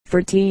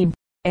13.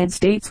 And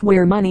states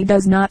where money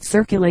does not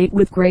circulate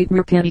with great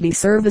rapidity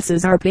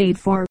services are paid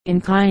for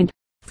in kind.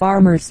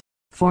 Farmers,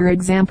 for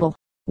example,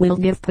 will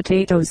give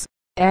potatoes,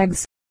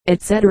 eggs,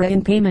 etc.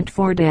 in payment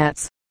for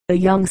debts. A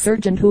young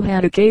surgeon who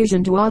had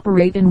occasion to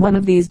operate in one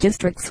of these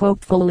districts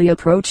hopefully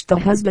approached the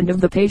husband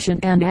of the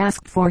patient and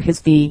asked for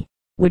his fee,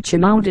 which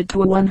amounted to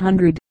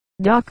 100.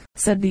 "Doc,"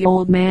 said the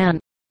old man,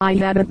 "I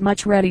haven't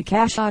much ready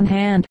cash on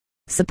hand.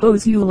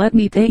 Suppose you let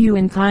me pay you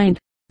in kind."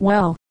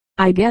 "Well,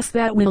 I guess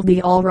that will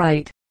be all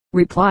right,"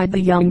 replied the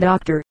young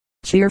doctor,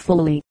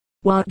 cheerfully.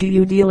 "What do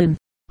you deal in?"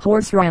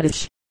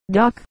 "Horseradish,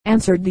 Doc,"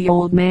 answered the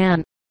old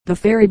man. The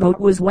ferryboat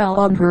was well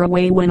on her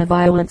way when a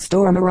violent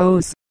storm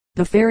arose.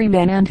 The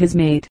ferryman and his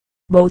mate,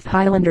 both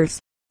Highlanders,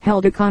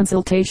 held a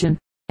consultation,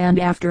 and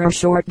after a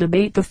short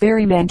debate the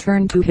ferryman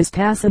turned to his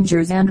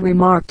passengers and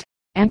remarked,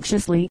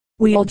 anxiously,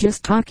 "We'll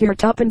just talk your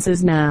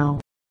tuppences now,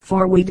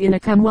 for we dinna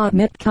come what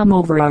might come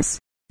over us.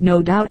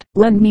 No doubt,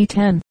 lend me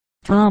 10.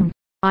 Tom,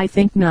 I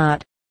think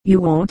not. You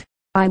won't?"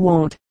 "I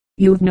won't."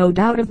 "You've no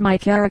doubt of my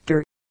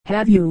character,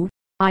 have you?"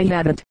 "I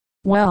haven't."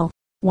 "Well,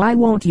 why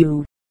won't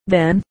you,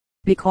 then?"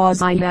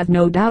 "Because I have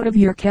no doubt of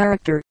your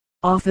character.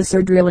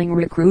 Officer drilling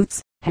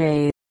recruits,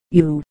 hey,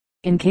 you.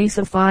 In case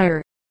of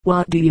fire,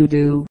 what do you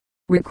do?"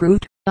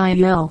 "Recruit," I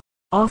yell.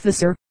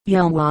 "Officer,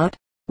 yell what?"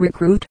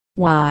 "Recruit,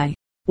 why,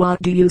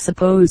 what do you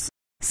suppose?"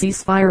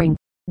 "Cease firing."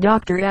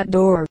 "Doctor at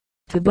door."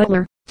 To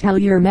butler, "Tell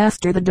your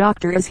master the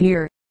doctor is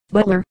here."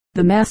 Butler,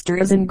 "The master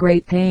is in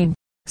great pain,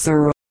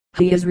 sir.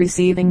 He is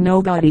receiving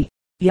nobody."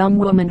 Young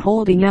woman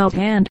holding out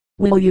hand,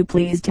 "Will you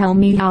please tell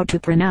me how to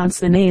pronounce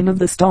the name of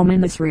the stone in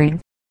this ring?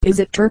 Is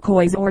it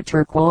turquoise or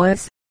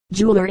turquoise?"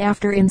 Jeweler,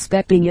 after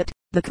inspecting it,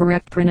 "The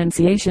correct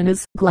pronunciation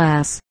is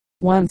glass."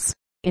 Once,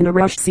 in a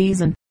rush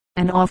season,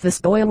 an office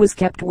boy was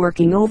kept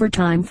working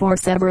overtime for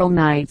several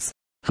nights.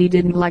 He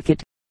didn't like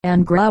it,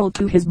 and growled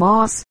to his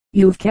boss,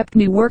 "You've kept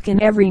me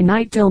working every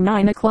night till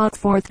 9 o'clock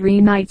for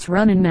 3 nights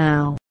running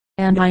now,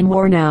 and I'm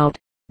worn out.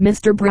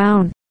 Mr.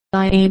 Brown,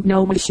 I ain't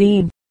no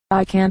machine.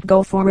 I can't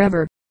go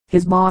forever."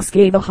 His boss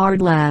gave a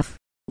hard laugh.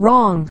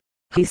 "Wrong,"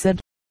 he said.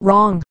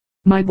 "Wrong,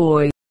 my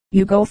boy.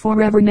 You go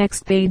forever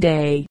next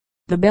payday."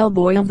 The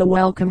bellboy of the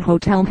Welcome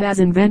Hotel has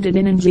invented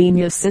an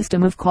ingenious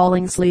system of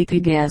calling sleepy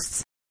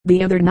guests.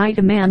 The other night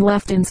a man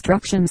left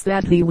instructions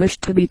that he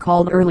wished to be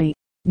called early.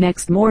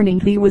 Next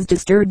morning he was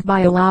disturbed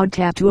by a loud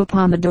tattoo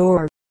upon the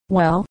door.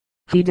 "Well?"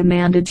 he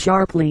demanded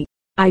sharply.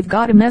 "I've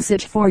got a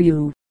message for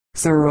you,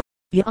 sir."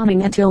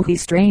 Yawning until he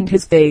strained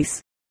his face,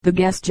 the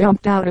guest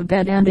jumped out of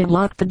bed and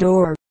unlocked the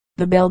door.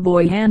 The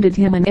bellboy handed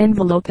him an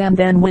envelope and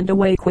then went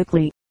away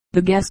quickly.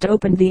 The guest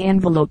opened the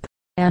envelope,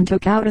 and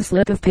took out a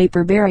slip of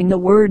paper bearing the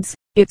words,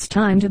 "It's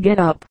time to get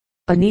up."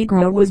 A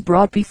Negro was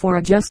brought before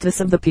a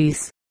justice of the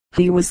peace.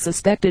 He was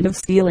suspected of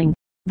stealing.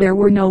 There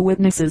were no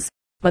witnesses,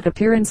 but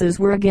appearances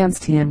were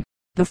against him.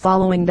 The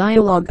following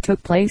dialogue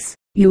took place: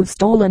 "You've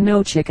stolen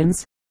no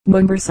chickens,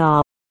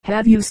 Mumbersah.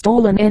 Have you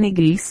stolen any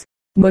geese,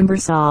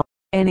 Mumbersah?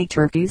 Any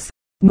turkeys,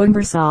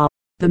 Mumbersah?"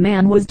 The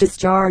man was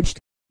discharged.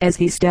 As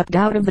he stepped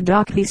out of the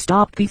dock he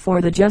stopped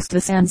before the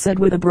justice and said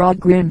with a broad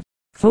grin,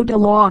 "Fo de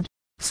Lord,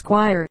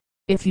 Squire,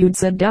 if you'd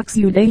said ducks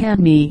you'd a had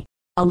me."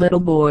 A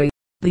little boy,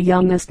 the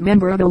youngest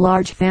member of a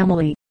large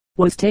family,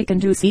 was taken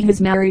to see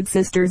his married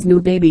sister's new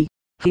baby.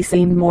 He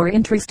seemed more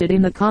interested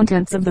in the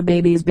contents of the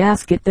baby's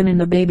basket than in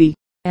the baby,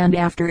 and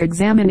after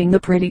examining the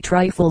pretty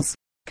trifles,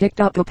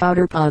 picked up a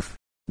powder puff.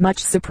 Much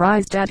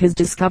surprised at his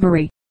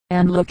discovery,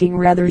 and looking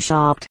rather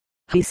shocked,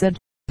 he said,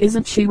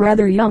 "Isn't she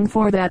rather young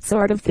for that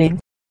sort of thing?"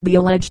 The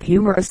alleged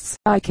humorists,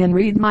 "I can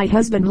read my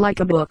husband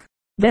like a book."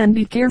 "Then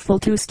be careful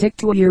to stick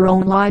to your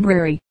own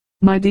library,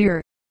 my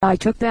dear. I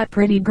took that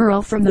pretty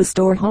girl from the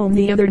store home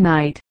the other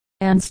night,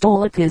 and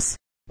stole a kiss."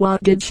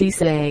 "What did she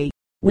say?"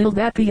 "Will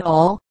that be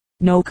all?"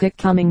 "No kick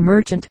coming,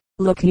 merchant.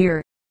 Look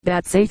here,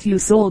 that safe you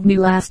sold me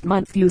last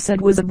month you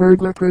said was a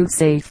burglar-proof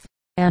safe,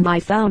 and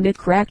I found it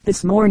cracked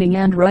this morning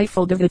and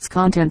rifled of its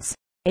contents."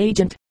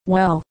 "Agent,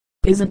 well,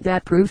 isn't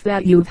that proof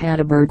that you've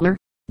had a burglar?"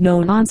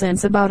 "No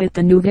nonsense about it."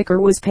 The new vicar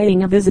was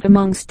paying a visit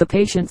amongst the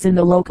patients in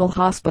the local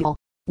hospital.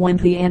 When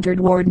he entered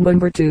ward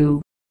number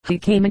 2, he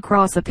came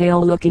across a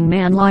pale-looking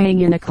man lying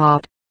in a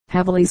cot,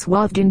 heavily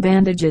swathed in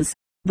bandages.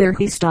 There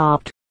he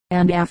stopped,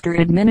 and after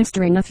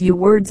administering a few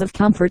words of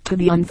comfort to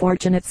the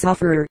unfortunate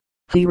sufferer,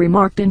 he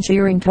remarked in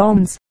cheering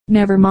tones,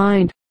 "Never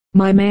mind,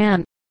 my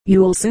man.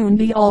 You'll soon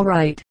be all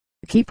right.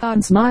 Keep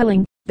on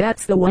smiling.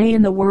 That's the way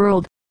in the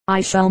world." "I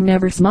shall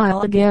never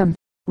smile again,"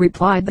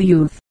 replied the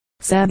youth,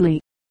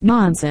 sadly.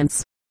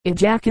 "Nonsense!"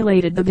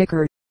 ejaculated the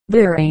vicar.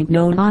 "There ain't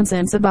no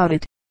nonsense about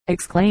it,"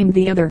 exclaimed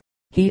the other,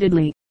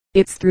 heatedly.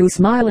 "It's through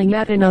smiling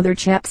at another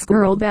chap's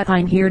girl that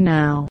I'm here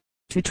now.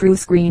 To true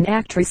screen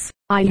actress,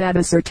 I have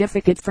a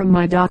certificate from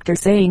my doctor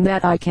saying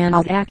that I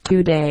cannot act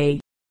today."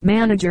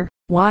 "Manager,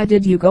 why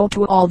did you go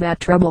to all that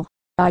trouble?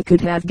 I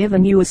could have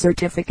given you a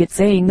certificate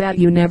saying that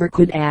you never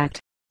could act."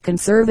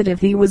 Conservative.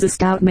 He was a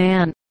stout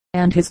man,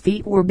 and his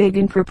feet were big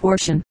in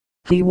proportion.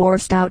 He wore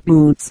stout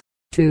boots,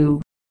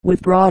 too,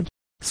 with broad,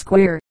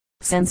 square,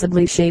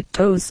 sensibly shaped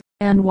toes,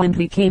 and when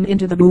he came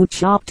into the boot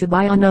shop to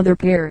buy another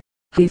pair,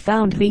 he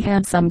found he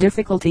had some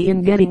difficulty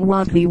in getting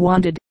what he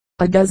wanted.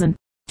 A dozen,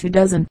 2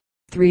 dozen,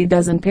 3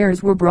 dozen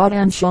pairs were brought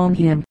and shown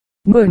him.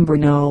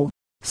 No,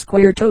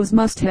 square toes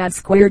must have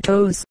square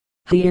toes,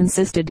 he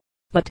insisted.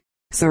 But,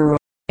 sir,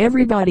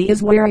 everybody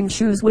is wearing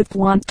shoes with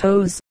want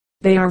toes.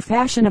 They are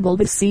fashionable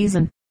this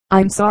season.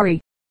 I'm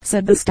sorry,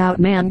 said the stout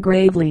man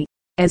gravely,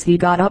 as he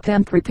got up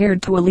and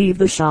prepared to leave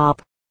the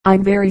shop.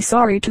 I'm very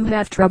sorry to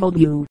have troubled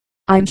you,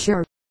 I'm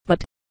sure,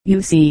 but,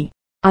 you see,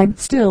 I'm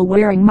still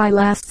wearing my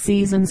last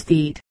season's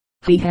feet.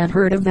 He had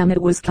heard of them.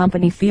 It was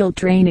company field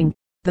training.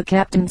 The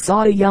captain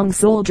saw a young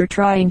soldier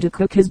trying to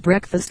cook his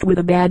breakfast with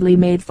a badly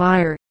made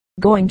fire.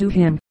 Going to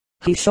him,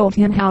 he showed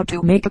him how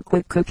to make a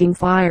quick cooking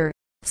fire,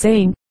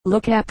 saying,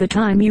 "Look at the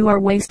time you are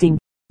wasting.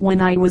 When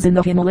I was in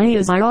the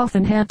Himalayas I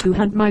often had to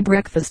hunt my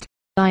breakfast.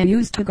 I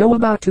used to go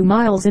about 2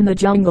 miles in the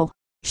jungle,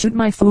 shoot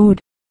my food,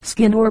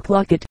 skin or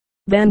pluck it,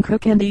 then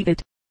cook and eat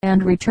it,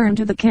 and return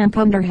to the camp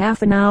under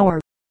half an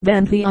hour."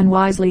 Then he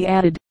unwisely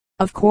added,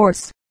 "Of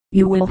course,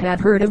 you will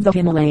have heard of the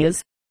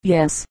Himalayas?"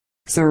 "Yes,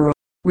 sir,"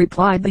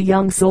 replied the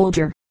young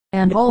soldier,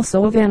 "and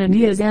also of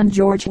Ananias and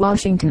George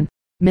Washington."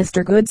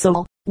 "Mr.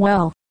 Goodsell,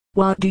 well,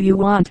 what do you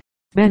want?"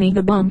 "Benny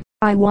the bum,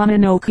 I wanna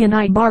know can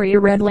I borrow a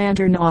red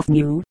lantern off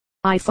you?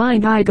 I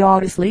find I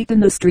got asleep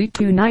in the street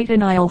tonight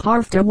and I'll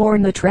have to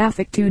warn the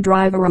traffic to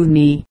drive around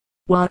me."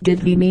 What did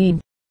he mean?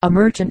 A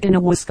merchant in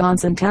a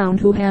Wisconsin town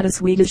who had a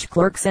Swedish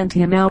clerk sent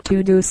him out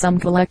to do some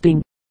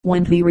collecting.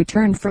 When he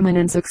returned from an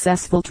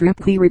unsuccessful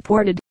trip he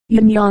reported,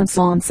 "Jan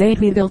Jansson say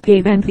he will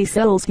pay when he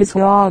sells his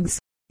hogs.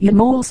 Jan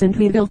Olsen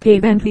he will pay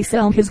when he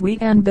sell his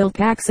wheat, and Bill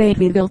Pack say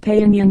he will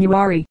pay in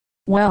January."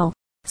 "Well,"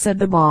 said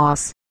the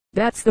boss,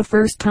 "that's the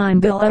first time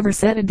Bill ever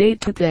set a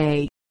date to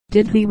pay.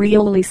 Did he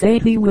really say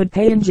he would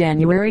pay in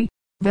January?"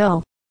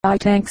 "Well, I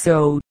think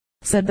so,"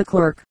 said the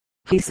clerk.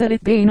 "He said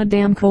it being a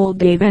damn cold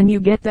day when you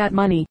get that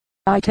money.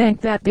 I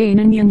think that being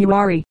in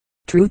January."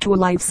 True to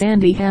life,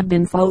 Sandy had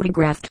been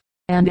photographed,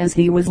 and as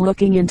he was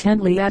looking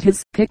intently at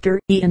his picture,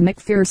 Ian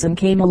McPherson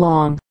came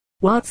along.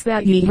 "What's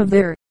that ye have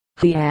there?"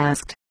 he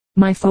asked.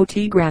 "My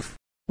photograph,"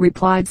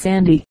 replied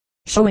Sandy,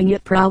 showing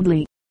it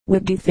proudly.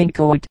 "What do you think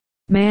o' it?"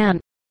 "Man,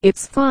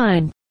 it's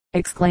fine!"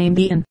 exclaimed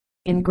Ian,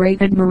 in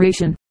great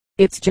admiration.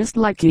 "It's just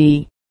like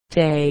ye,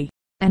 tay.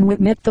 And what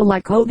mit the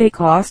like o' they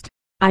cost?"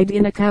 "I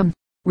dinna come,"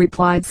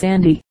 replied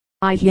Sandy.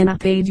 "I hinna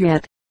paid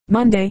yet."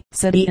 "Monday,"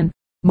 said Ian,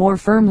 more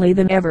firmly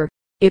than ever.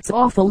 "It's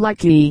awful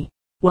like ye."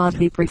 "What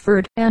he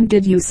preferred." "And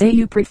did you say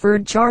you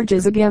preferred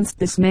charges against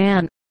this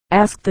man?"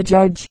 asked the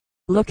judge,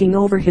 looking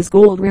over his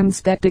gold-rimmed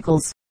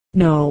spectacles.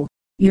 "No,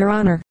 your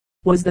honor,"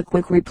 was the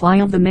quick reply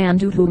of the man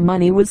to whom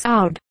money was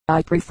owed.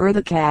 "I prefer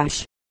the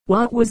cash."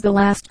 "What was the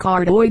last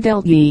card Oi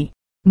dealt ye?"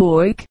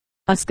 "Moik,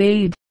 a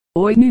spade.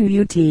 Oi knew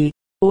you t.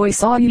 Oi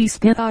saw ye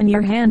spit on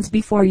your hands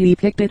before ye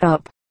picked it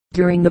up."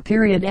 During the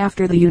period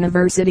after the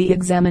university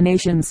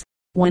examinations,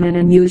 when an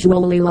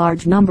unusually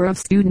large number of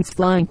students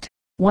flunked,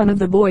 one of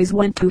the boys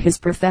went to his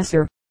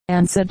professor,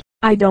 and said,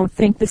 "I don't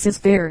think this is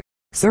fair,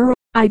 sir.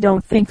 I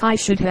don't think I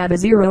should have a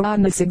 0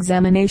 on this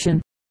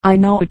examination." "I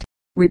know it,"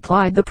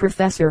 replied the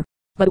professor,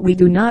 "but we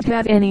do not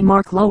have any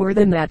mark lower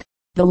than that."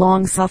 The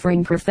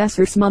long-suffering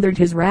professor smothered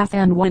his wrath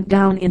and went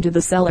down into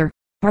the cellar.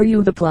 "Are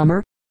you the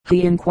plumber?"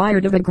 he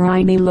inquired of a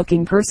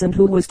grimy-looking person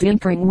who was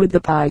tinkering with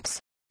the pipes.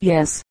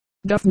 "Yes,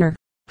 Duffner,"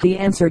 he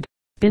answered.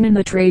 "Been in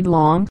the trade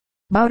long?"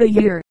 "'Bout a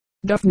year."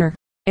 "Duffner,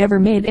 ever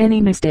made any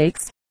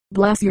mistakes?"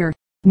 "Bless yer,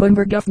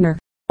 Mumber Duffner.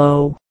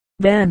 Oh,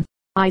 then,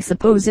 I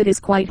suppose it is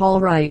quite all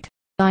right.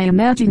 I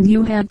imagined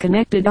you had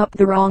connected up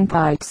the wrong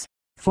pipes,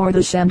 for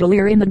the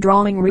chandelier in the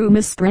drawing room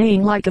is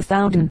spraying like a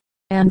fountain,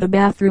 and the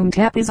bathroom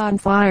tap is on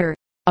fire."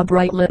 A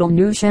bright little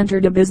Noosh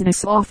entered a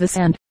business office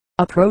and,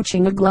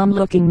 approaching a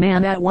glum-looking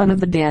man at one of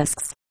the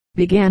desks,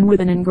 began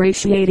with an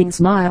ingratiating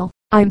smile.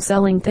 "I'm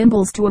selling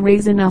thimbles to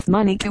raise enough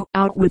money to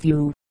out with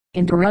you,"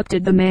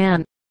 interrupted the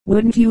man.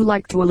 "Wouldn't you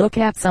like to look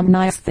at some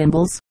nice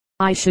thimbles?"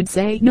 "I should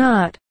say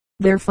not.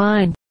 They're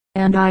fine,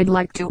 and I'd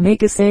like to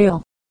make a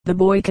sale," the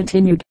boy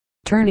continued,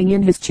 turning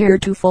in his chair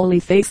to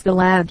fully face the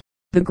lad.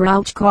 The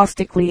grouch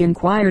caustically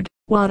inquired,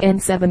 "What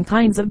and 7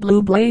 kinds of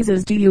blue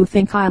blazes do you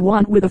think I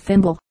want with a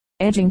thimble?"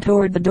 Edging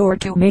toward the door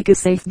to make a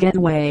safe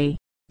getaway,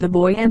 the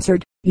boy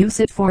answered, "You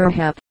sit for a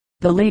hat."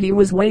 The lady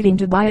was waiting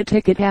to buy a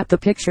ticket at the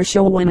picture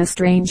show when a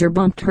stranger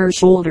bumped her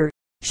shoulder.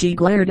 She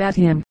glared at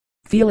him,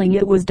 feeling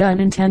it was done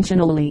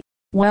intentionally.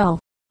 "Well,"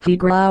 he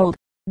growled,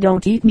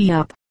 "don't eat me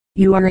up.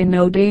 You are in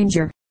no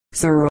danger,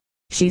 sir,"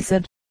 she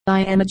said.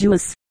 "I am a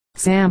Jewess."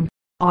 Sam,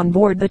 on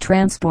board the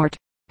transport,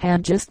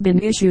 had just been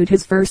issued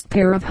his first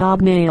pair of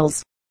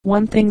hobnails.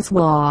 "One thing's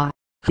law,"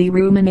 he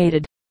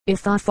ruminated.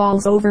 "If I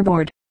falls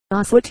overboard,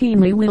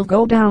 Aswatini will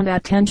go down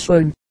at 10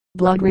 shun.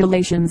 Blood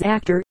relations,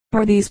 actor.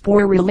 Are these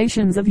poor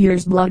relations of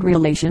yours blood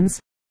relations?"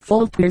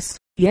 "Fulpers,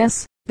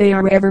 yes, they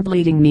are ever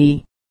bleeding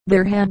me."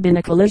 There had been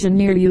a collision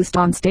near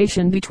Euston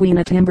Station between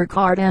a timber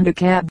cart and a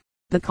cab.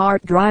 The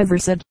cart driver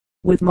said,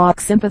 with mock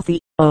sympathy,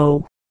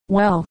 "Oh,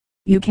 well,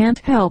 you can't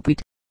help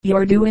it.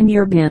 You're doing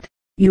your bit.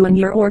 You and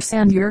your horse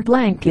and your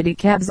blankety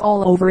cab's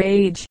all over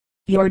age.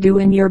 You're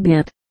doing your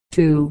bit,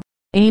 too,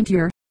 ain't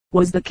yer?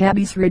 Was the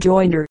cabbie's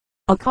rejoinder.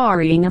 A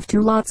carrying of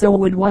 2 lots o'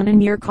 wood, one in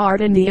your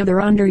cart and the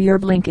other under your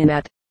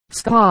blinkinette.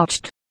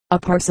 Scotched. A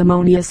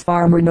parsimonious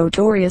farmer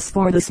notorious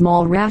for the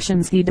small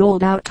rations he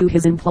doled out to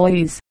his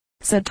employees,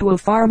 said to a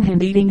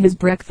farmhand eating his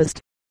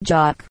breakfast,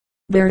 "Jock,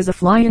 there's a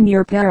fly in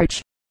your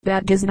parritch."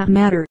 "That does not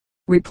matter,"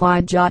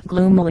 replied Jock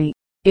gloomily.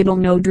 "It'll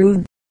no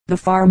do." The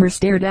farmer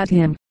stared at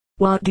him.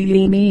 "What do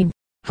ye mean?"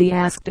 he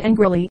asked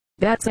angrily.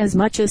 "That's as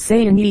much as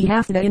sayin' ye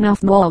haven't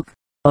enough milk."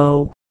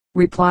 "Oh,"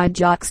 replied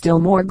Jock still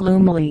more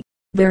gloomily,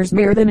 "there's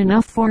more than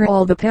enough for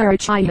all the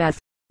parritch I have."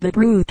 "The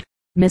brute,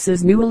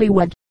 Mrs.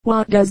 Newlywed,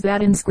 what does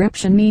that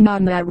inscription mean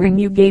on that ring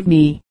you gave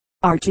me?"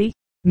 "Archie,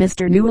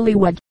 Mr.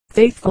 Newlywed,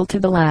 faithful to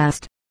the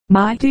last."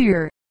 "My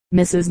dear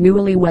Mrs.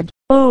 Newlywed,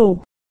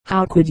 oh,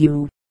 how could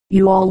you?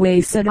 You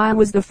always said I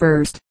was the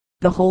first."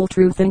 The whole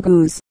truth and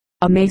goose.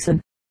 A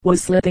mason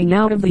was slipping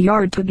out of the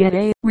yard to get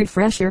a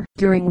refresher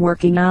during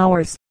working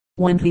hours,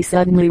 when he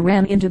suddenly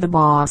ran into the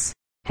boss.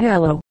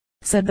 "Hello,"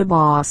 said the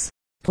boss,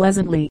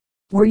 pleasantly.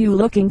 "Were you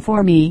looking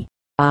for me?"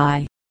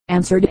 "Aye,"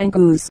 answered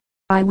Angus.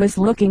 "I was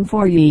looking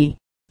for ye,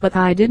 but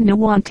I didn't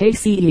want to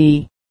see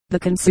ye." The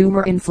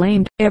consumer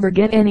inflamed. "Ever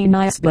get any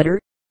nice butter?"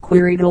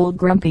 queried old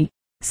Grumpy.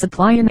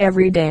 "Supplying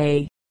every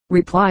day,"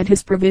 replied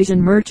his provision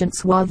merchant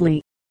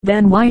suavely.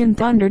 "Then why in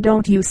thunder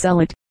don't you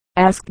sell it?"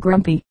 asked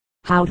Grumpy.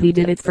 "How'd he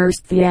did it?"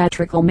 First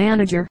theatrical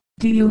manager.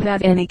 "Do you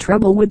have any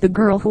trouble with the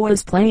girl who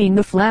is playing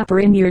the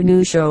flapper in your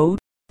new show?"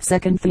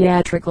 Second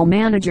theatrical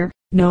manager.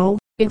 "No,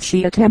 if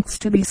she attempts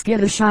to be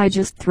skittish I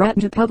just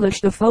threaten to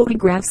publish the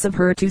photographs of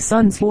her 2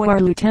 sons who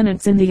are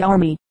lieutenants in the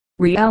army."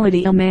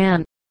 Reality. A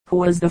man, who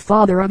was the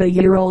father of a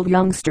year-old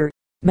youngster,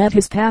 met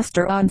his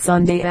pastor on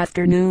Sunday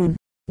afternoon.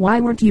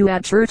 "Why weren't you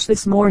at church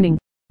this morning?"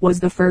 was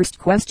the first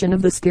question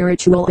of the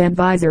spiritual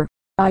advisor.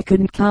 "I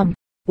couldn't come,"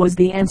 was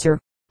the answer.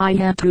 "I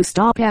had to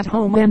stop at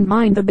home and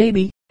mind the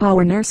baby.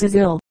 Our nurse is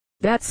ill."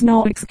 "That's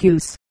no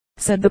excuse,"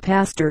 said the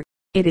pastor.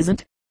 "It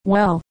isn't."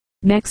 "Well,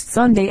 next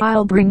Sunday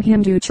I'll bring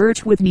him to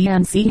church with me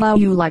and see how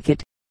you like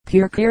it."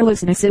 Pure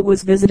carelessness. It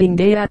was visiting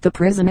day at the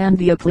prison and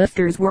the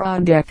uplifters were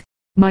on deck.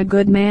 "My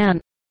good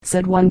man,"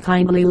 said one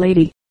kindly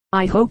lady,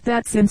 "I hope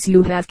that since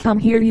you have come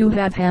here you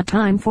have had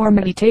time for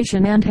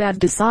meditation and have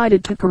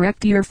decided to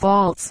correct your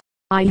faults."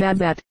 "I have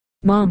that,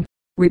 Mum,"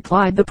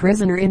 replied the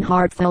prisoner in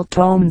heartfelt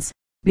tones.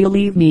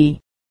 "Believe me,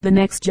 the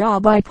next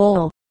job I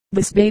pull,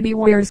 this baby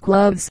wears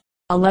gloves."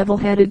 A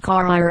level-headed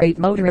car irate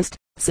motorist.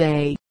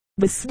 "Say,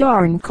 this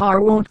darn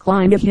car won't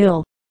climb a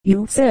hill."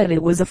 "You said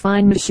it was a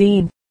fine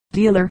machine."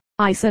 "Dealer,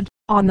 I said,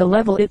 on the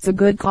level it's a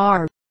good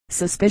car."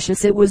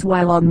 Suspicious. It was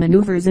while on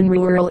maneuvers in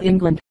rural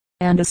England,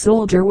 and a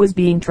soldier was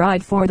being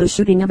tried for the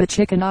shooting of a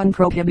chicken on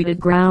prohibited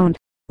ground.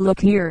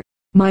 "Look here,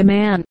 my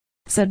man,"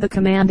 said the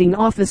commanding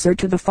officer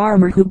to the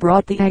farmer who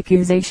brought the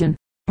accusation.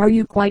 "Are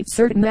you quite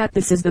certain that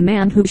this is the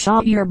man who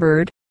shot your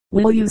bird?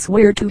 Will you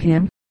swear to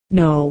him?"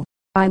 "No,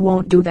 I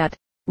won't do that,"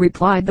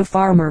 replied the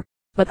farmer,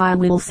 "but I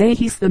will say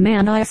he's the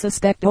man I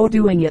suspect o'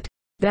 doing it."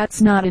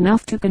 "That's not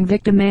enough to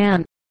convict a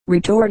man,"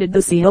 retorted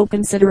the CO,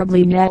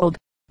 considerably nettled.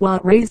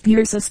 "What raised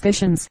your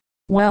suspicions?"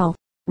 "Well,"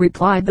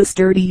 replied the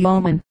sturdy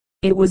yeoman,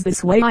 "it was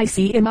this way. I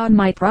see him on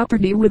my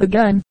property with a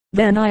gun,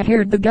 then I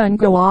heard the gun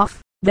go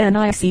off, then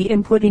I see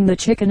him putting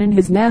the chicken in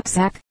his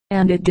knapsack,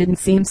 and it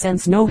didn't seem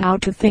sense nohow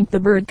to think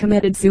the bird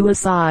committed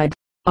suicide."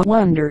 "A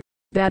wonder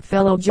that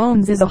fellow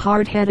Jones is a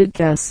hard-headed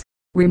cuss,"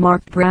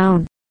 remarked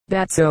Brown.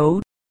 "That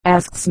so?"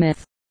 asked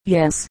Smith.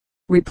 "Yes,"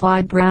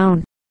 replied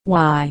Brown.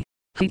 "Why,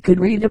 he could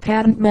read a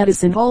patent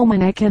medicine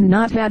almanac and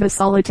not have a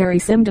solitary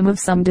symptom of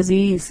some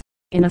disease.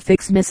 In a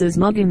fix, Mrs.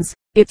 Muggins.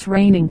 It's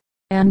raining,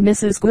 and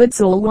Mrs.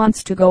 Goodsoul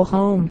wants to go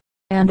home,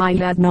 and I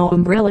had no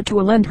umbrella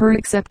to lend her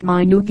except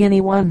my New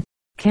Guinea one.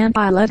 Can't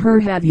I let her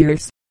have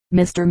yours,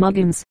 Mr.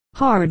 Muggins?"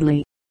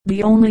 "Hardly.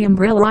 The only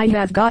umbrella I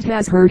have got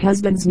has her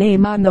husband's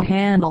name on the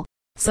handle."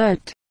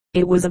 Sucked.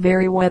 It was a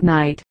very wet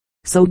night,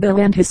 so Bill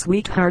and his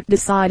sweetheart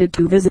decided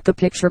to visit the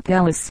picture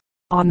palace.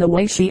 On the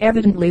way she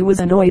evidently was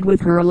annoyed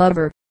with her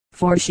lover,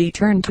 for she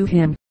turned to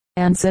him,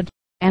 and said,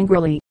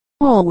 angrily,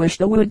 "All wish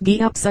the would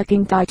be up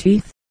sucking thy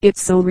teeth.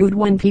 It's so rude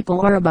when people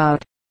are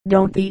about."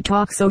 "Don't thee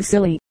talk so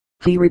silly,"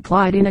 he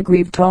replied in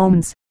aggrieved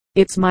tones.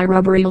 "It's my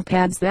rubber eel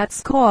pads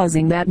that's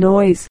causing that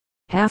noise."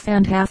 Half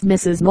and half.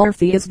 Mrs.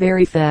 Murphy is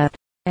very fat,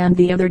 and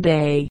the other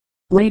day,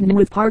 laden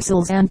with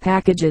parcels and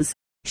packages,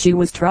 she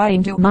was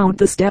trying to mount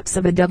the steps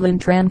of a Dublin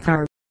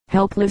tramcar.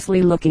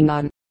 Helplessly looking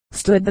on,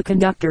 stood the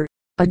conductor,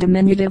 a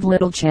diminutive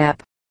little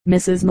chap.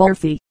 Mrs.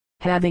 Murphy,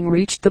 having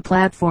reached the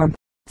platform,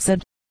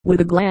 said, with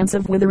a glance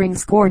of withering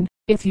scorn,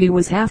 "If you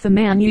was half a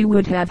man you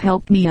would have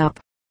helped me up."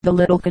 The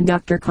little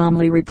conductor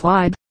calmly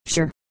replied,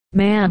 "Sure,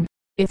 ma'am,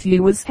 if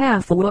you was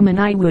half a woman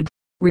I would."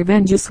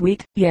 "Revenge is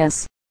sweet."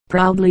 "Yes,"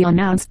 proudly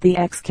announced the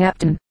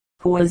ex-captain,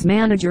 who was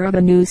manager of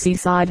a new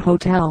seaside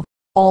hotel.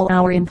 "All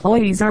our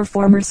employees are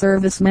former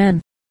servicemen,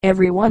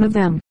 every one of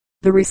them.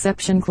 The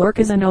reception clerk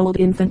is an old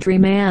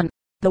infantryman.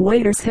 The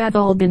waiters had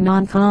all been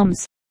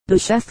non-coms. The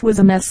chef was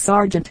a mess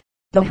sergeant.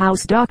 The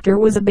house doctor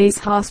was a base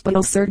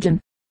hospital surgeon.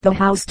 The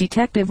house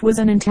detective was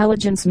an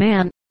intelligence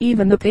man.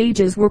 Even the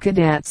pages were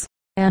cadets.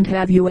 And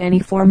have you any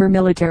former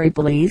military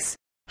police?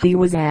 He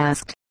was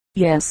asked.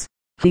 Yes,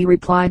 he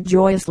replied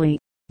joyously.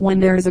 When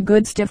there's a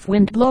good stiff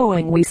wind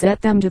blowing we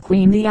set them to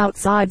clean the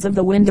outsides of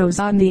the windows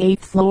on the 8th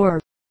floor.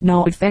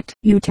 No effect,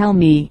 you tell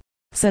me,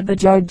 said the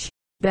judge,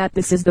 that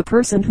this is the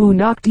person who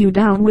knocked you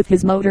down with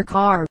his motor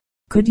car.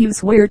 Could you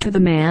swear to the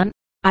man?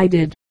 I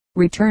did,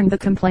 returned the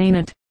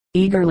complainant,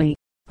 eagerly,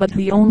 but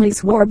he only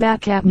swore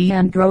back at me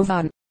and drove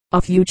on.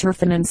 A future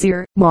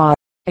financier, ma,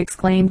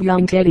 exclaimed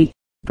young Teddy,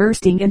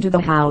 bursting into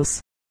the house.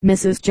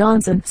 Mrs.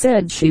 Johnson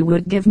said she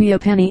would give me a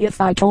penny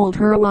if I told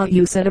her what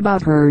you said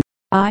about her.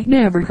 I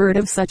never heard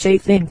of such a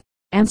thing,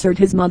 answered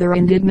his mother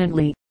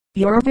indignantly.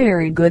 You're a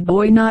very good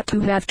boy not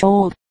to have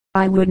told.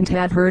 I wouldn't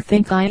have her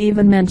think I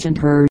even mentioned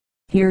her.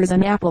 Here's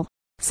an apple,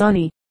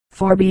 Sonny,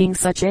 for being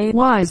such a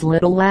wise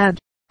little lad.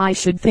 I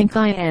should think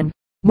I am.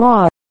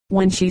 Ma,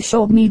 when she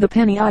showed me the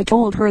penny I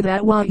told her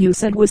that what you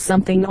said was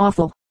something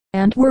awful,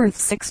 and worth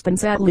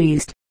 6pence at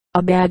least.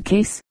 A bad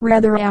case,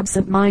 rather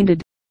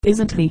absent-minded,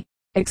 isn't he?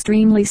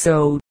 Extremely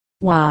so.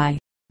 Why,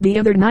 the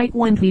other night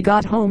when he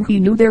got home he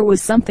knew there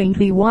was something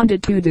he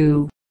wanted to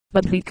do,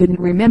 but he couldn't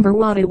remember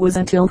what it was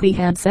until he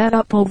had sat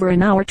up over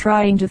an hour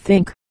trying to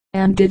think.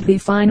 And did he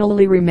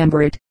finally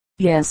remember it?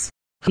 Yes.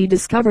 He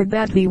discovered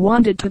that he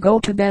wanted to go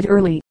to bed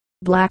early.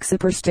 Black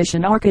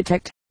superstition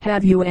architect,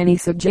 have you any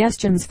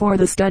suggestions for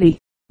the study,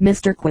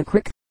 Mr.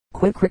 Quickrick?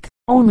 Quickrick,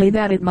 only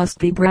that it must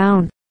be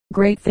brown.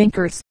 Great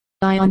thinkers,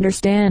 I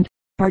understand,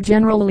 are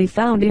generally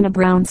found in a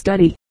brown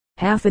study.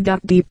 Half a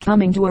duck deep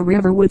coming to a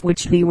river with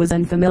which he was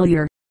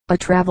unfamiliar. A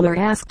traveler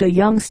asked a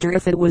youngster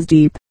if it was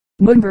deep.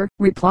 Mumber,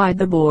 replied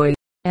the boy,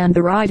 and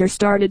the rider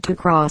started to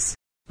cross,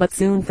 but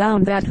soon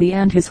found that he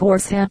and his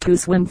horse had to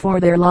swim for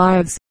their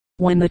lives.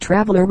 When the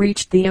traveler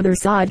reached the other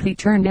side he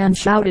turned and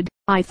shouted,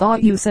 I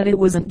thought you said it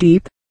wasn't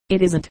deep.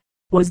 It isn't,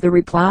 was the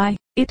reply.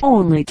 It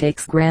only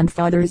takes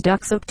grandfather's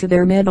ducks up to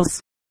their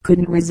middles.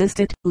 Couldn't resist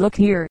it. Look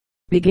here,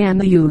 began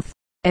the youth,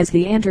 as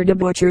he entered a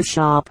butcher's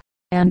shop,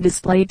 and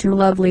displayed 2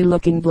 lovely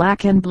looking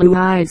black and blue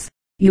eyes.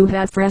 You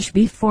have fresh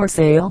beef for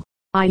sale?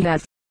 I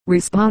have,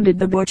 responded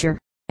the butcher,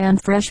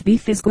 and fresh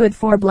beef is good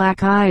for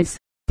black eyes,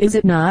 is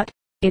it not?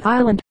 It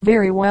island,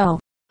 very well.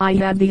 I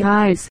have the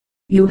eyes,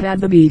 you have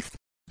the beef.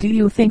 Do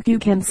you think you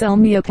can sell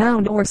me a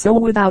pound or so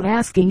without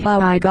asking how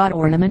I got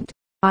ornament?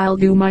 I'll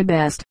do my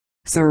best,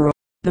 sir.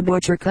 The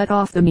butcher cut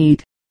off the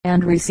meat,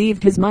 and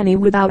received his money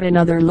without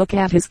another look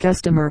at his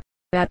customer.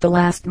 At the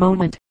last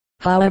moment,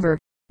 however,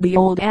 the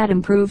old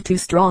Adam proved too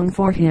strong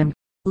for him.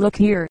 Look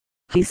here,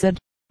 he said,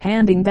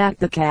 handing back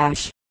the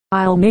cash.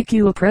 I'll make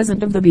you a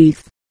present of the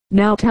beef.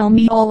 Now tell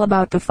me all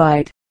about the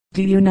fight.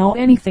 Do you know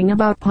anything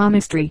about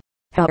palmistry,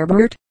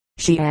 Herbert?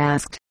 She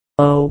asked.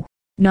 Oh,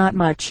 not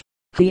much,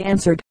 he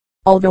answered,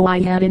 although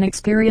I had an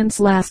experience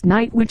last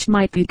night which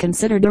might be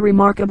considered a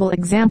remarkable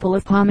example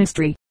of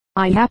palmistry.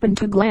 I happened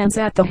to glance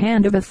at the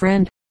hand of a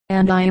friend,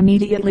 and I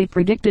immediately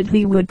predicted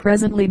he would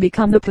presently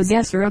become the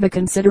possessor of a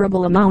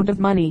considerable amount of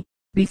money.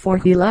 Before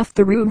he left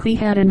the room he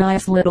had a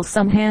nice little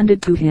sum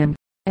handed to him.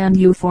 And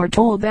you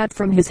foretold that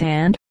from his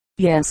hand?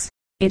 Yes,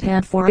 it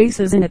had 4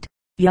 aces in it.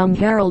 Young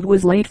Harold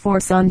was late for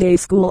Sunday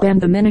school and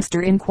the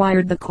minister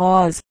inquired the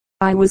cause.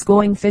 I was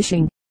going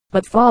fishing,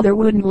 but father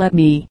wouldn't let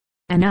me,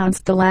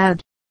 announced the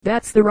lad.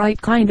 That's the right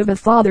kind of a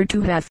father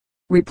to have,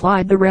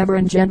 replied the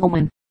reverend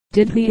gentleman.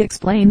 Did he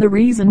explain the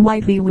reason why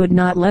he would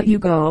not let you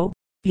go?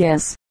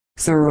 Yes,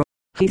 sir.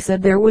 He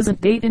said there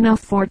wasn't bait enough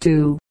for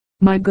 2.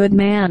 My good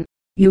man,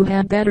 you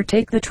had better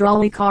take the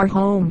trolley car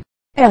home.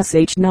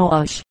 S.H.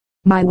 Nosh.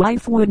 My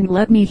wife wouldn't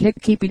let me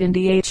keep it in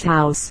the H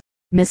house.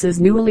 Mrs.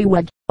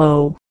 Newlywed.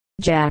 Oh,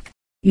 Jack,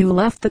 you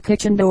left the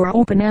kitchen door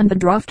open and the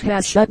draught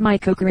has shut my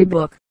cookery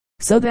book,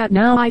 so that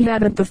now I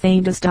haven't the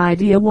faintest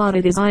idea what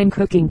it is I'm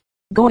cooking.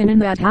 Going in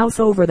that house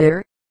over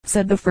there,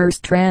 said the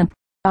first tramp.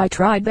 I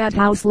tried that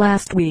house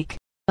last week.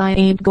 I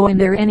ain't going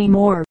there any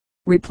more,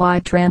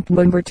 replied tramp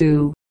number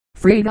 2.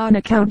 Freed on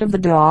account of the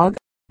dog?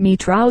 Me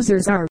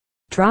trousers are.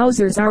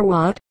 Trousers are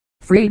what?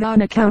 Freed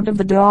on account of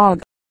the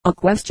dog. A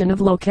question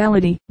of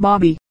locality,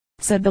 Bobby,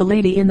 said the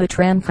lady in the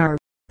tramcar,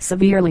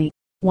 severely.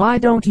 Why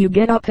don't you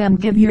get up and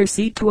give your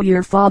seat to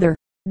your father?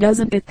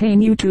 Doesn't it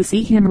pain you to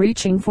see him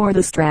reaching for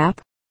the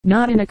strap?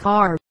 Not in a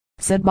car,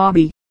 said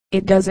Bobby.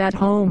 It does at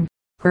home.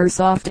 Her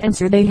soft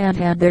answer. They had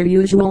had their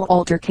usual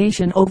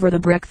altercation over the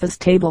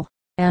breakfast table,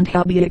 and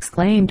hubby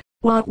exclaimed,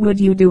 what would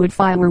you do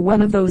if I were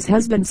one of those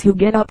husbands who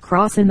get up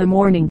cross in the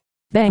morning,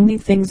 bang the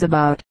things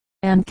about,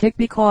 and kick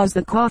because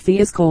the coffee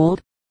is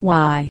cold?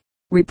 Why,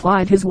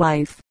 replied his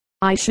wife,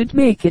 I should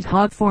make it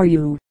hot for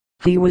you.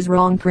 He was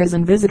wrong.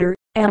 Prison visitor,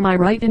 am I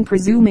right in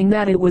presuming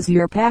that it was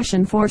your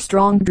passion for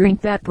strong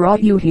drink that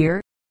brought you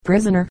here?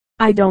 Prisoner,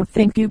 I don't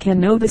think you can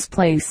know this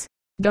place.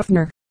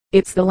 Duffner,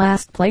 it's the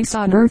last place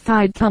on earth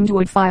I'd come to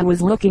if I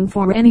was looking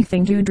for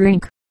anything to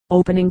drink.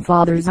 Opening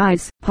father's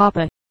eyes.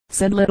 Papa,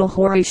 said little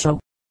Horatio,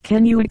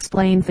 can you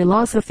explain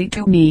philosophy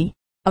to me?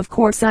 Of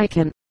course I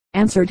can,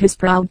 answered his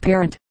proud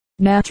parent.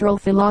 Natural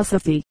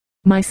philosophy,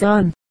 my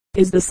son,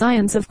 is the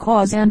science of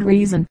cause and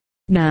reason.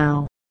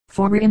 Now,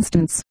 for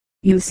instance,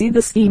 you see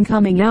the steam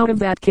coming out of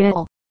that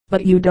kettle,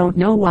 but you don't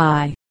know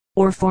why,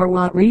 or for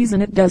what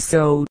reason it does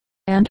so.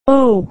 And,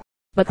 oh,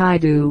 but I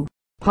do,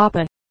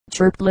 Papa,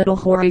 chirped little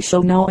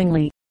Horatio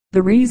knowingly.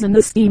 The reason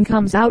the steam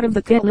comes out of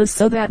the kettle is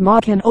so that Ma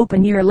can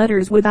open your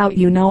letters without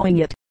you knowing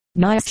it.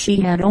 Nice. She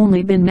had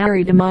only been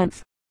married a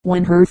month,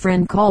 when her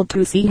friend called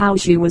to see how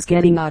she was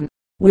getting on.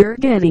 We're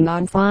getting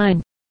on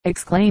fine,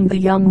 exclaimed the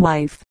young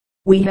wife.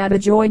 We had a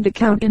joint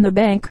account in the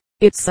bank.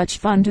 It's such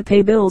fun to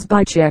pay bills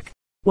by check.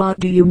 What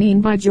do you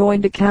mean by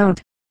joint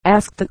account?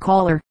 Asked the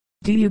caller.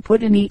 Do you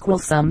put in equal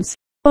sums?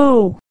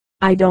 Oh,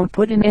 I don't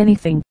put in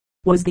anything,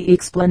 was the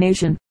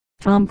explanation.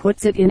 Tom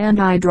puts it in and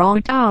I draw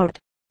it out.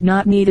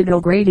 Not needed,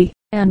 O'Grady.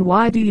 And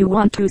why do you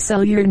want to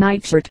sell your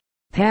nightshirt,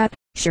 Pat?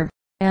 Sure.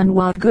 And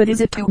what good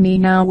is it to me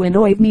now when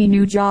I've me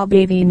new job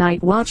AV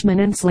night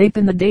watchman and sleep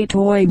in the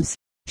daytimes?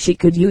 She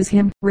could use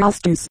him,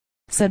 Rostus,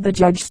 said the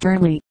judge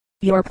sternly.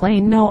 You're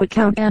plain no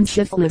account and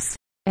shiftless,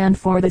 and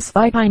for this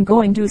fight I'm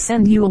going to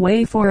send you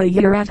away for a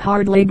year at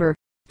hard labor.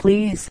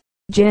 Please,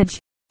 Judge,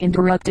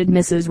 interrupted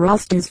Mrs.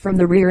 Rostus from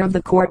the rear of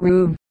the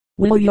courtroom.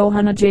 Will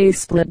Johanna J.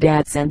 split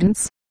that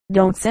sentence?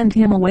 Don't send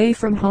him away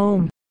from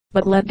home,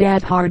 but let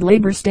that hard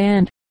labor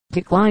stand.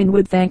 Declined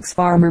with thanks.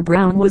 Farmer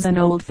Brown was an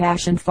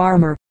old-fashioned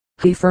farmer.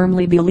 He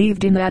firmly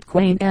believed in that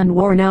quaint and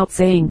worn-out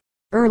saying,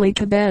 early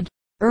to bed,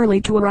 early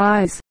to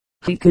arise.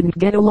 He couldn't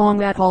get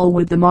along at all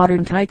with the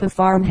modern type of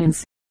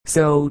farmhands.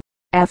 So,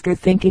 after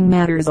thinking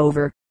matters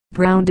over,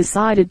 Brown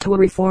decided to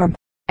reform.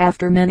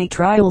 After many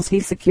trials he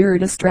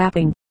secured a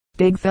strapping,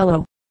 big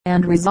fellow,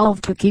 and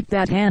resolved to keep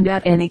that hand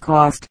at any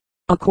cost.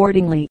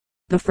 Accordingly,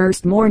 the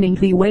first morning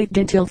he waited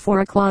until 4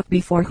 o'clock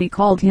before he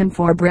called him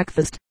for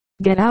breakfast.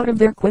 Get out of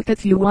there quick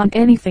if you want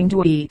anything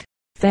to eat.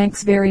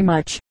 Thanks very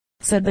much,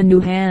 said the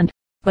new hand,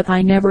 but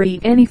I never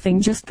eat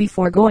anything just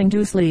before going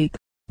to sleep.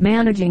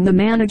 Managing the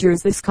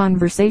managers. This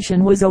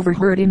conversation was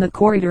overheard in the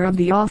corridor of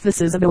the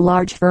offices of a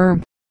large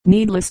firm.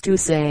 Needless to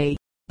say,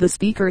 the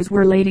speakers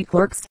were lady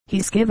clerks.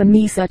 He's given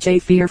me such a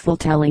fearful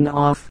telling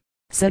off,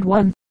 said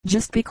one,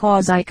 just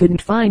because I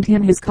couldn't find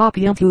him his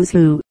copy of Who's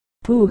Who.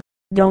 Pooh,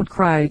 don't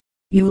cry,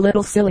 you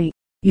little silly.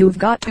 You've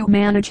got to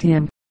manage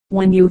him.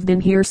 When you've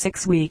been here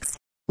 6 weeks,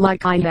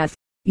 like I have,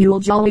 you'll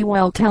jolly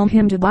well tell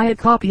him to buy a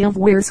copy of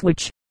Where's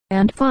Which,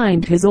 and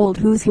find his old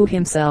Who's Who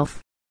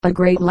himself. A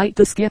great light.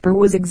 The skipper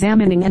was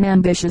examining an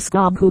ambitious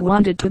gob who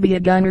wanted to be a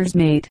gunner's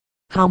mate.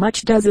 How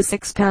much does a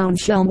 6-pound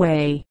shell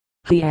weigh?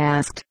 He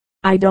asked.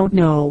 I don't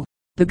know,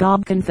 the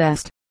gob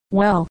confessed.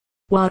 Well,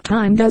 what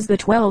time does the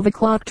 12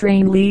 o'clock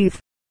train leave?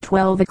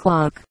 12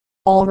 o'clock.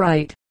 All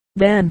right,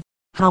 then.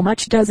 How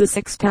much does a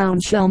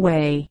 6-pound shell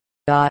weigh?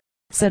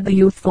 Said the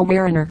youthful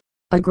mariner,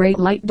 a great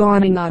light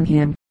dawning on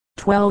him.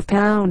 12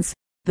 pounds.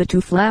 The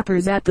two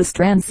flappers at the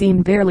Strand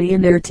seemed barely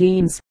in their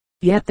teens,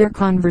 yet their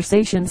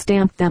conversation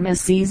stamped them as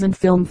seasoned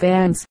film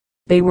fans.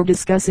 They were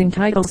discussing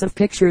titles of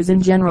pictures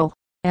in general,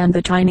 and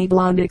the tiny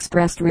blonde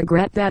expressed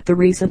regret that the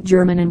recent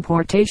German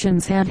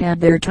importations had had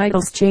their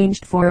titles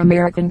changed for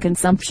American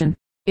consumption.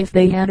 If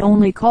they had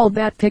only called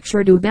that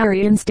picture Du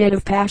Barry instead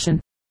of Passion,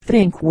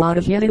 think what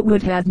a hit it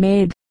would have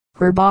made.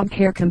 Her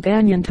bob-hair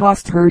companion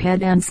tossed her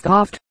head and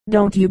scoffed.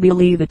 Don't you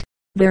believe it?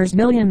 There's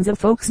millions of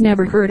folks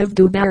never heard of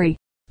Du Barry,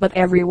 but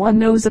everyone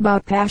knows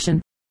about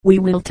Passion. We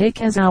will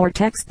take as our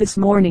text this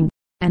morning,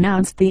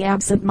 announced the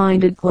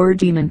absent-minded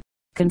clergyman,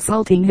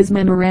 consulting his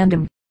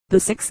memorandum, the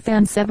 6th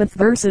and 7th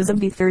verses of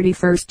the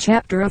 31st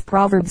chapter of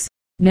Proverbs,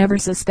 never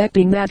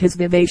suspecting that his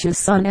vivacious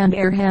son and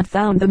heir had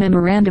found the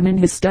memorandum in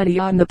his study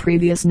on the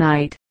previous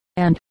night,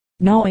 and,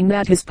 knowing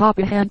that his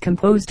papa had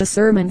composed a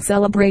sermon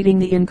celebrating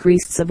the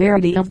increased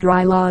severity of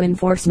dry law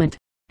enforcement,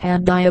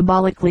 had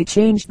diabolically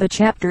changed the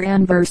chapter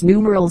and verse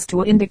numerals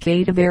to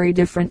indicate a very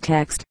different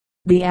text.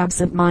 The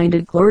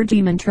absent-minded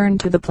clergyman turned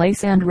to the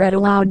place and read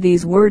aloud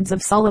these words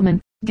of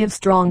Solomon: Give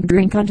strong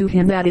drink unto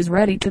him that is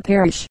ready to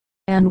perish,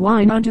 and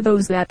wine unto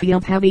those that be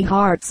of heavy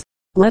hearts.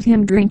 Let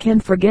him drink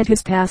and forget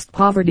his past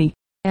poverty,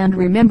 and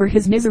remember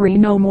his misery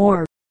no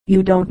more.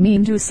 You don't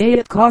mean to say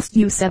it cost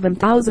you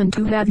 $7,000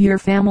 to have your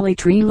family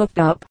tree looked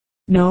up?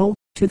 No,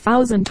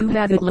 $2,000 to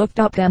have it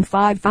looked up and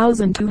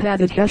 $5,000 to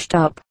have it hushed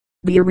up.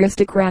 The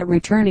aristocrat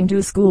returning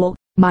to school.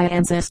 My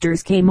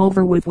ancestors came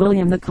over with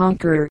William the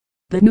Conqueror.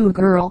 The new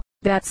girl,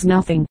 that's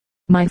nothing.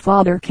 My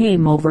father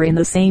came over in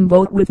the same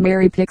boat with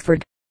Mary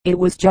Pickford. It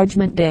was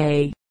Judgment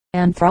Day,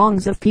 and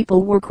throngs of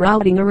people were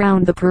crowding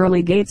around the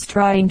pearly gates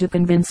trying to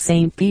convince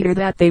St. Peter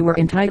that they were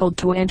entitled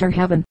to enter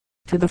heaven.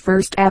 To the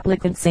first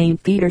applicant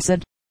St. Peter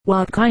said,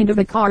 What kind of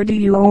a car do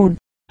you own?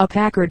 A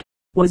Packard,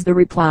 was the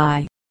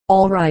reply.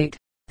 All right,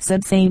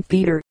 said St.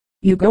 Peter.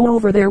 You go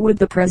over there with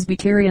the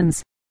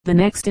Presbyterians. The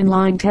next in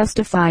line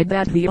testified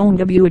that he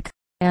owned a Buick,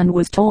 and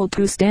was told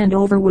to stand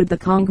over with the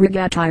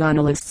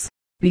Congregationalists.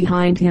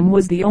 Behind him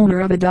was the owner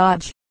of a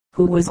Dodge,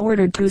 who was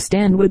ordered to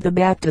stand with the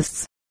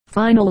Baptists.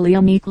 Finally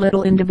a meek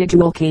little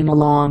individual came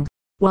along.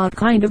 What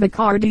kind of a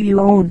car do you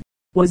own?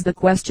 Was the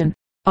question.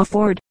 A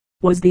Ford,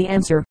 was the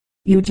answer.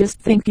 You just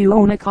think you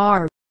own a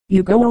car.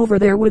 You go over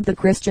there with the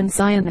Christian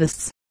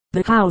Scientists.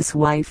 The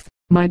housewife,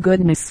 my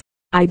goodness,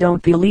 I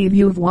don't believe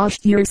you've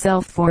washed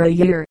yourself for a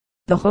year.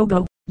 The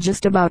hobo,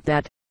 just about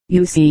that.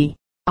 You see,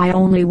 I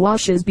only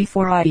washes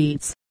before I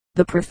eats.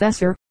 The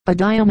professor, a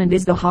diamond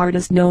is the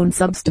hardest known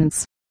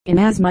substance,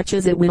 inasmuch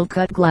as it will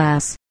cut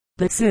glass.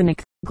 The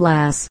cynic,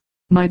 glass.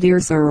 My dear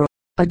sir,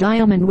 a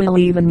diamond will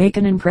even make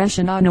an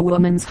impression on a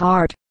woman's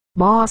heart.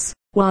 Boss,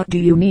 what do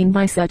you mean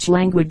by such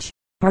language?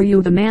 Are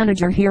you the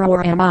manager here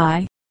or am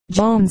I?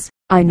 Jones,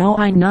 I know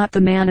I'm not the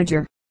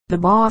manager. The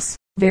boss,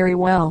 very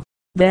well.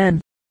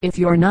 Then, if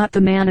you're not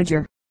the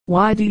manager,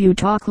 why do you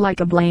talk like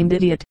a blamed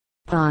idiot?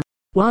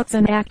 What's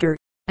an actor?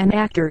 An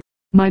actor,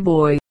 my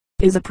boy,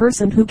 is a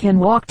person who can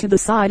walk to the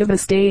side of a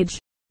stage,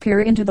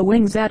 peer into the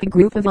wings at a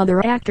group of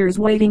other actors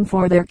waiting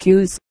for their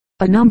cues,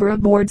 a number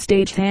of board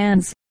stage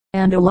hands,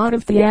 and a lot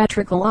of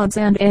theatrical odds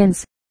and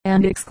ends,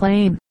 and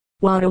exclaim,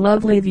 what a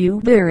lovely view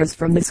there is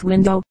from this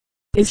window.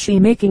 Is she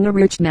making a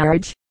rich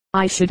marriage?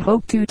 I should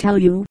hope to tell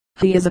you,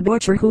 he is a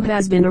butcher who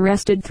has been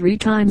arrested 3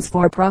 times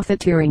for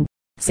profiteering.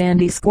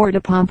 Sandy scored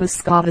a pompous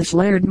Scottish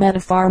laird met a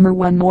farmer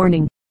one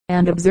morning,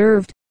 and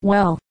observed,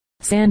 well,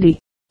 Sandy,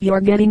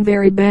 you're getting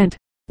very bent.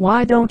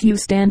 Why don't you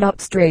stand up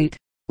straight,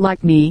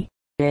 like me?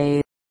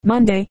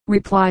 Monday,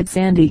 replied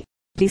Sandy.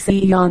 Do you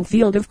see yon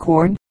field of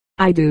corn?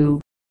 I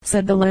do,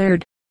 said the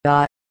laird.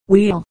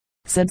 Well,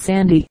 said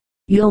Sandy,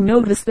 you'll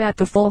notice that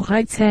the full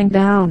heights hang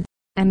down,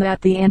 and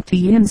that the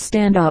empty ends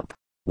stand up.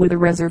 With a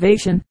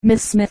reservation,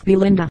 Miss Smith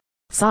Belinda,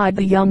 sighed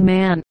the young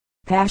man,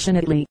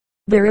 passionately.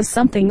 There is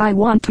something I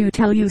want to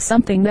tell you,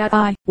 something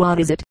that What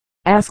is it?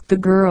 Asked the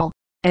girl,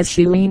 as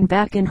she leaned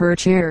back in her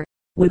chair,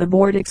 with a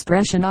bored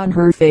expression on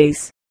her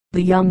face.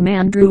 The young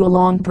man drew a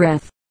long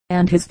breath,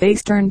 and his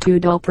face turned to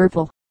dull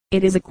purple.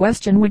 It is a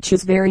question which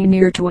is very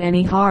near to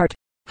any heart,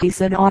 he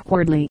said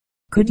awkwardly.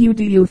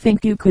 Do you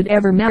think you could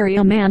ever marry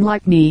a man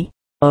like me?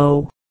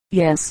 Oh,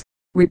 yes,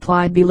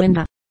 replied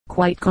Belinda,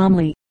 quite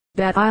calmly.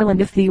 That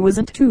island if he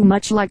wasn't too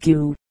much like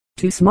you.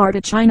 Too smart.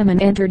 A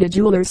Chinaman entered a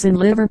jeweler's in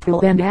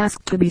Liverpool and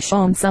asked to be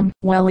shown some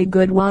welly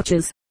good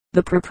watches.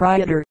 The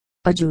proprietor,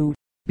 a Jew,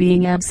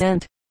 being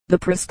absent, the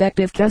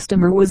prospective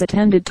customer was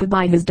attended to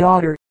by his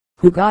daughter,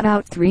 who got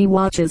out 3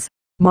 watches,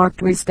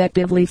 marked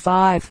respectively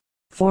 5,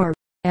 4,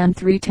 and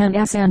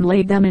 310s and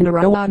laid them in a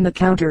row on the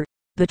counter.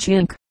 The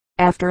Chink,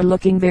 after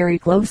looking very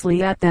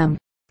closely at them,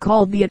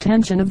 called the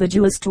attention of the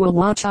Jewess to a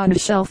watch on a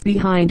shelf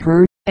behind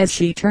her. As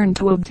she turned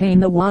to obtain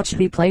the watch,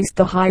 he placed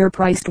the higher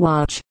priced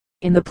watch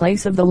in the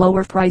place of the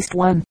lower priced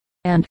one,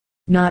 and,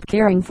 not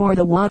caring for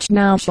the watch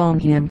now shown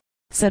him,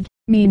 said,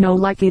 me no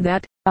likey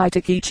that, I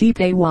tookee cheap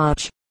a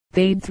watch,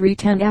 paid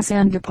 310s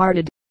and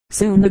departed.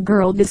 Soon the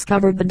girl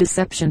discovered the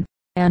deception,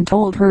 and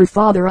told her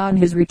father on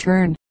his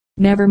return.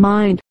 Never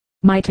mind,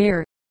 my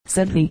dear,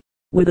 said he,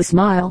 with a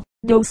smile,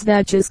 dose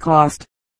that just cost